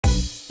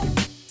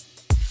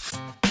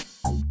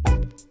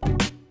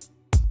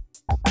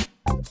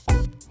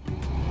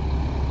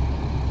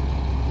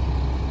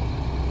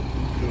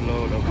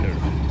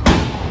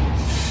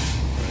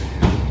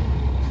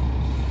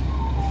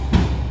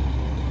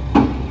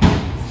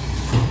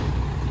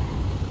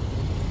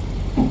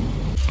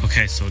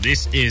Okay, so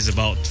this is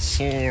about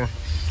 4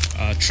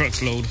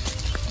 truckload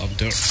of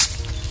dirt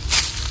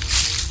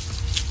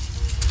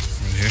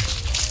right here.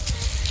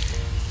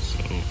 So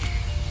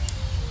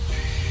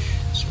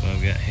what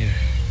I've got here.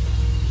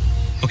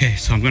 Okay,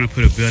 so I'm gonna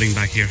put a building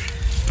back here,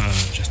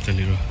 just a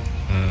little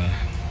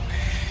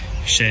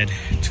shed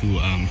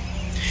to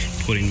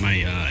put in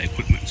my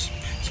equipment.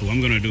 So what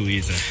I'm gonna do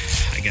is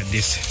I got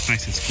this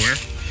nice and square,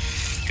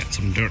 got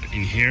some dirt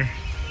in here,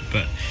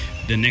 but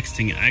the next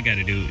thing I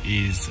gotta do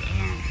is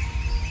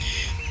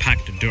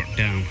pack the dirt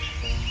down,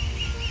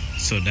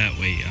 so that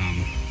way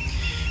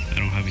I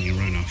don't have any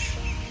runoff.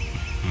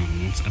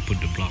 Once I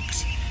put the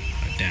blocks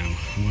down,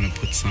 I'm gonna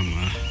put some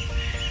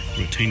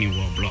retaining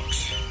wall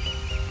blocks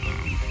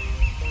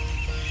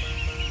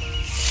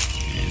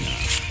and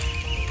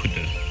put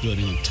the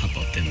building on top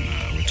of them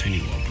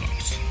retaining wall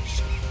blocks.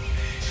 So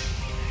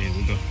here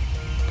we go.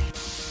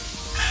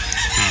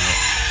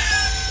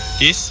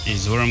 This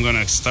is where I'm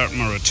gonna start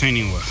my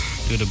retaining wall.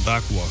 Do the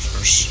back wall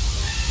first,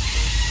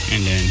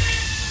 and then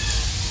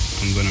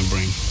I'm gonna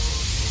bring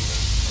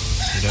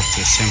it up to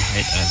the same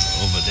height as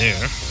over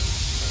there.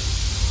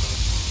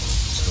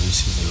 So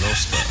this is the low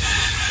spot.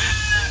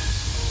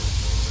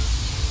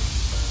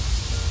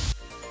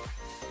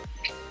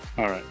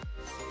 All right.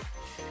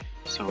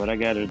 So what I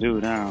gotta do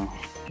now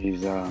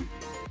is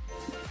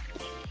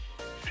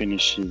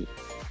finish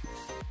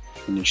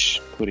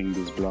putting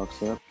these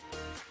blocks up.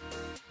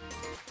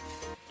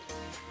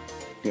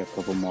 Got a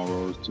couple more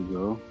rows to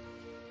go.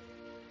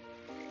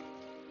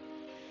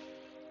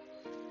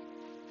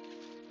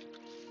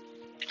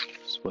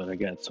 That's what I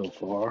got so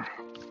far.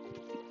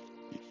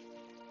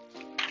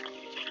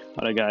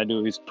 What I gotta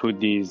do is put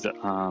these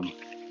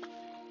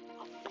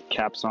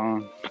caps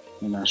on,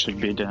 and I should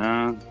be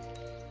done.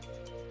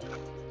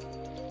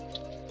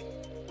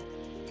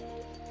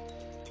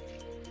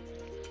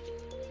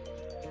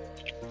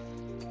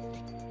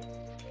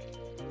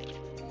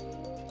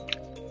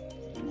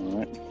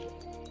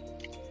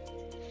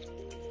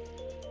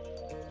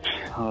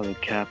 All the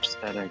caps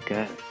that I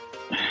got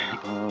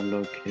are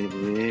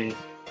located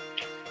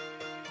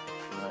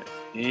right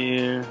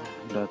here.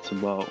 That's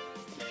about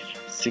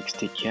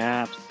 60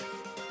 caps,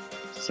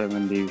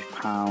 70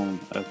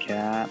 pounds a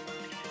cap.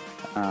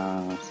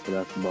 So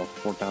that's about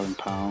 4,000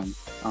 pounds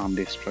on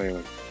this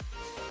trailer.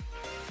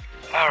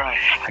 Alright,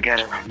 I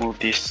gotta remove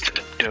this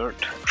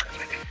dirt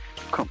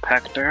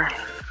compactor,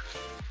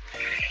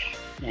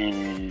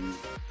 and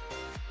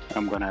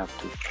I'm gonna have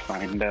to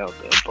find out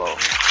about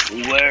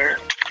where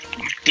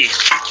this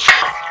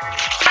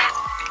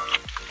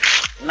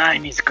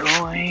line is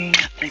going.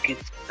 I think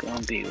it's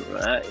gonna be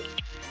right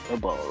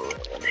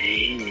about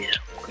here.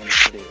 I'm gonna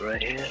put it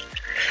right here.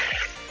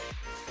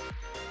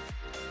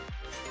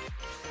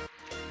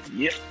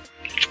 Yep.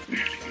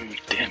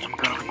 Then I'm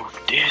gonna remove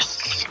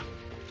this.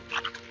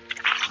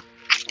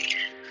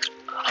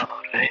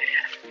 Alright.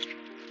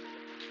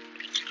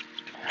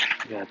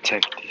 I gotta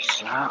take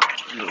this out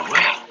of the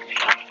way.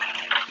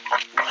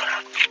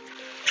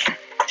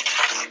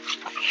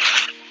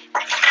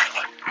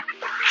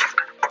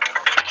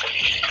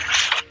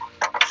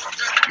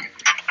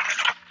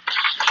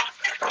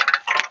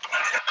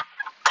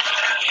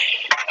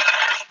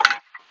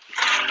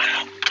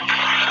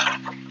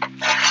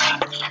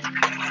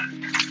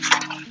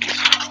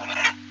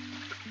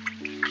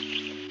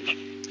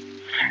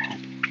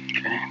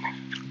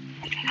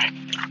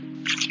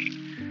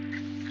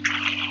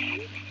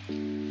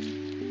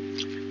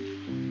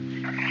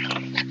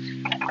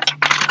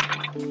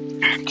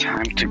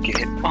 Time to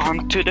get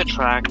onto the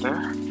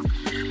tractor.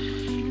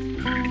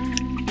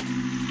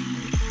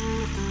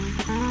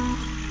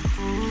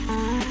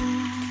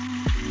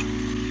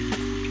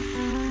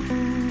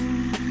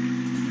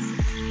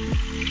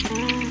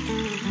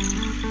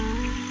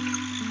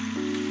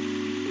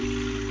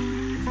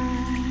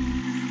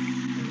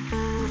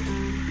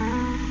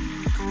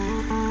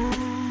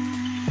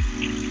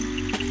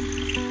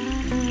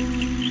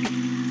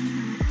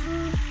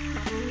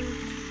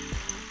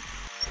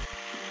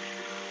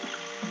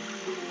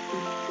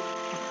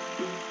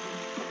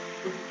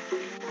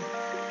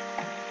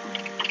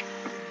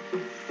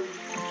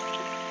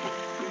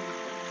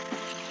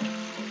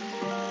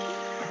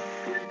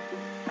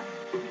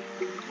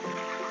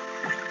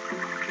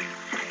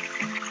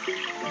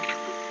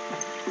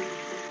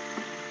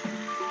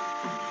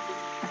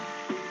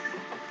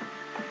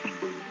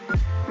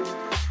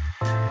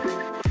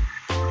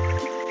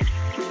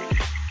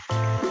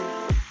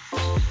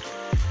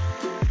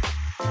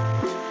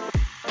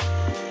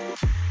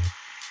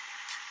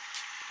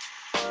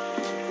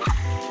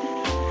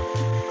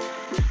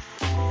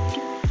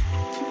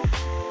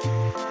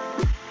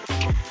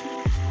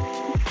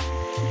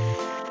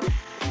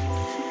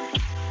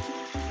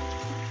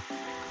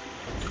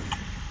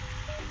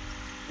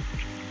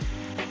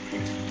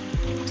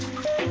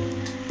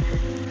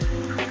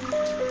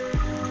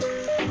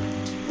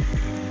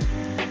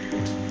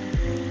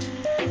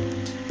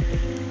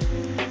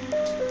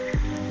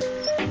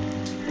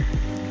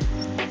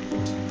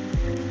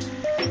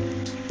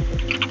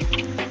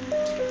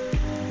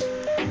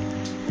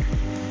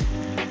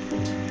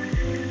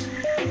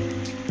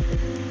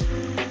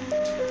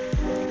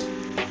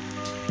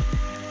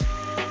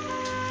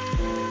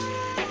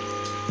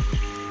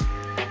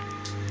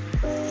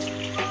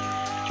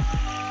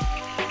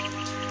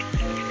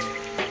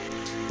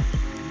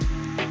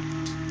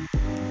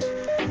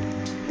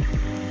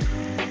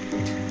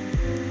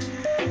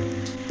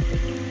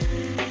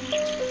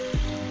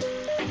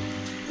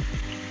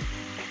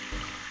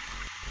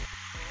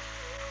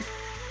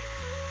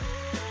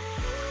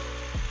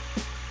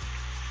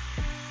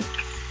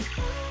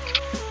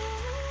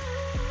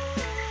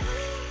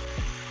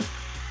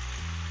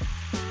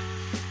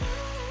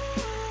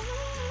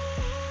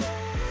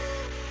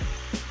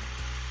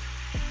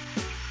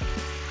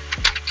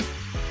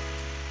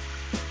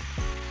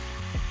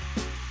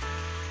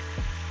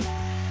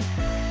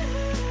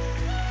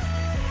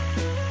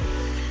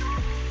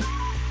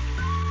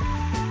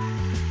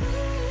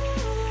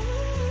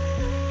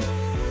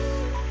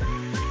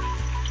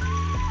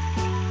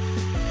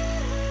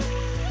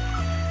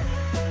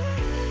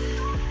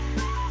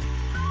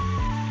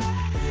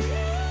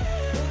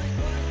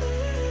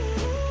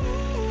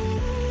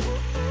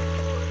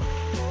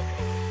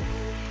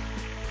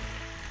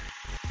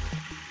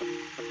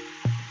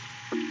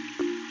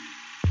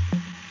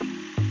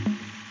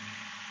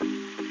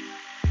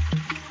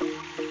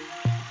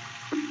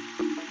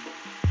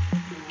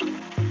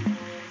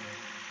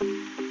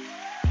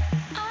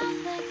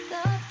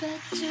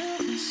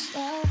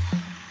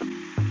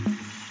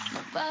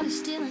 Body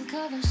stealing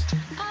covers.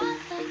 I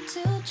like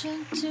to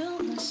drink to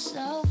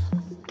myself.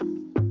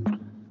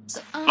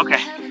 So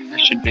Okay, that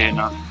should be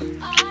enough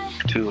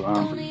to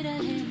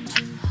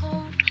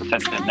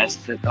set the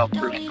nested up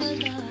blocks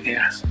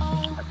here.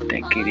 I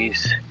think it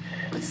is.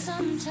 But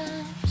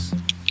sometimes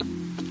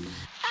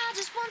I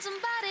just want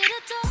somebody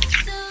to talk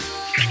to.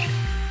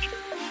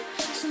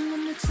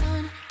 Someone that's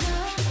on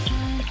your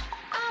mind.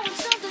 I want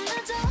something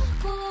that's all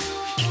cool.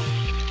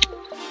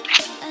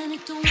 And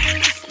it don't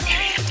waste no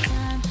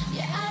time.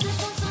 Yeah, I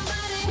just want somebody.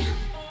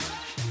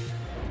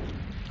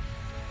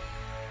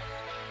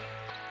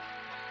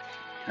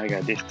 I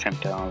got this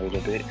temp down a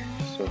little bit,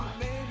 so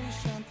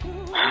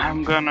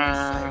I'm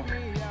gonna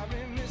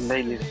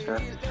lay these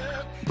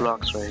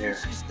blocks right here.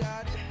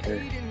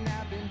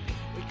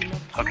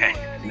 Okay,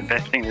 the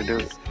best thing to do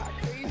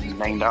in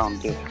laying down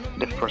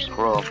the first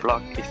row of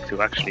block is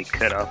to actually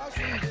cut off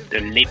the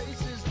lip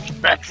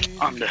that's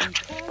on the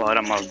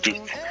bottom of these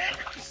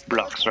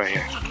blocks right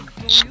here.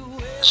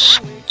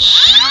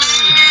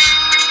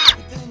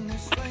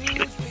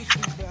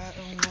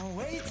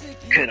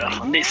 Cut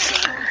off on this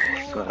side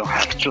so I don't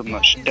have too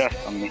much dust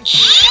on me.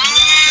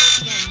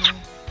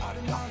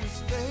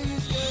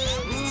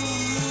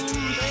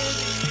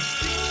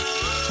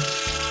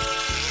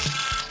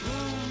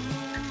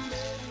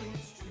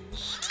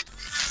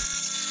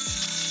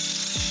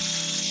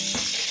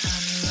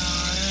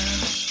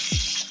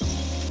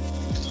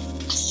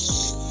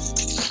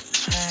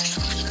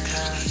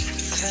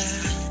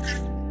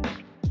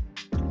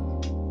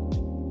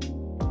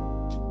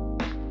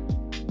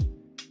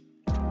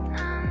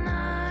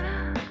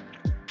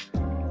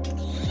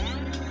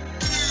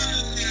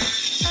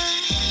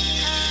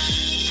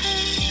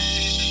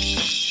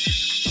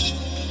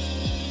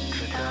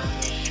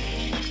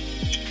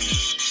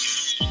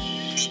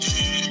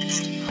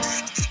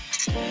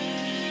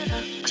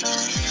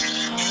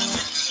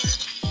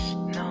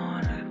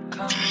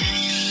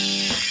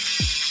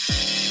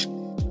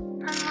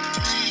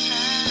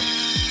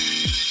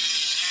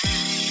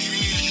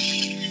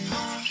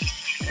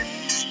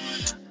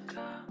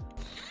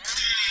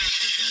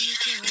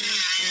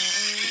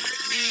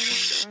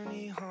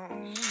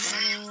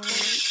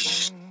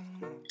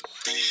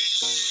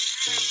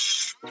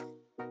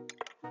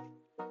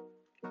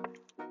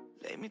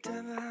 Lay me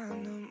down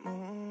behind the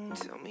moon.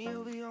 Tell me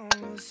you'll be on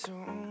real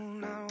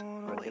soon. I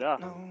don't wanna wait no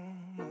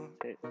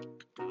more.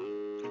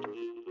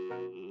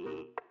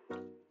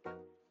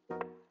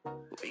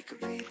 We could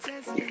be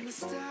dancing in the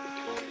stars.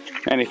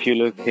 And if you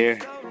look here,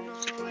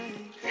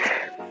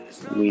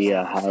 we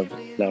have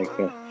like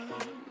a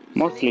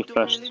mostly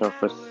flush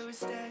surface,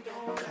 so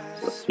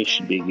it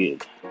should be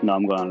good. Now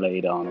I'm gonna lay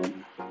it on it.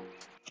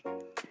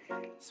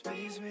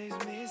 Space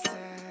makes me sad.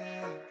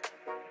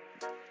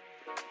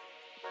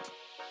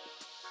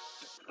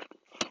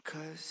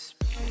 'Cause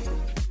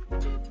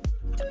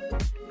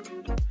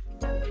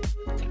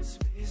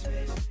space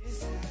makes me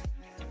sad.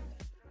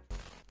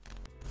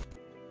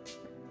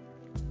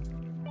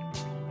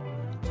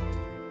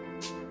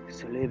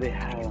 It's a little bit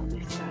high on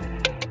this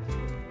side.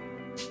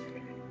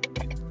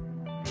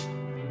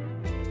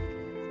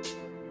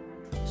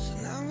 So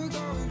now we're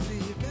going to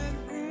your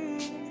bedroom.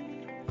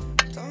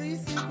 Don't you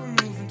think we're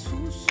moving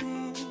too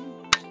soon?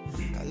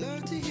 I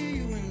love to hear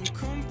you when you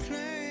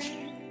complain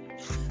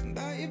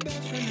about your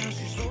best friend, how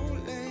she's so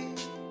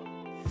late.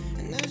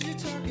 And as you're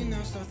talking, I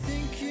start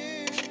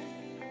thinking,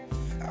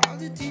 all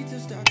the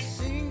details start to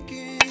sink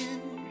in.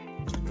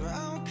 No, I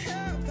don't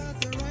care about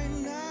the right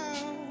now.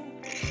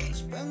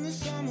 Spend the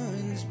summer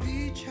in this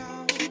beach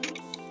house.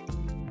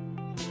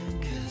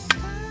 'Cause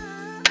I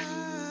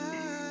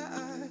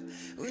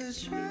will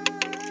try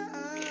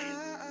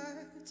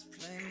to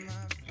play my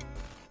part.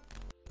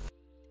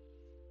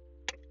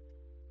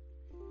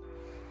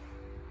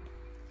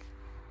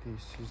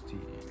 This is the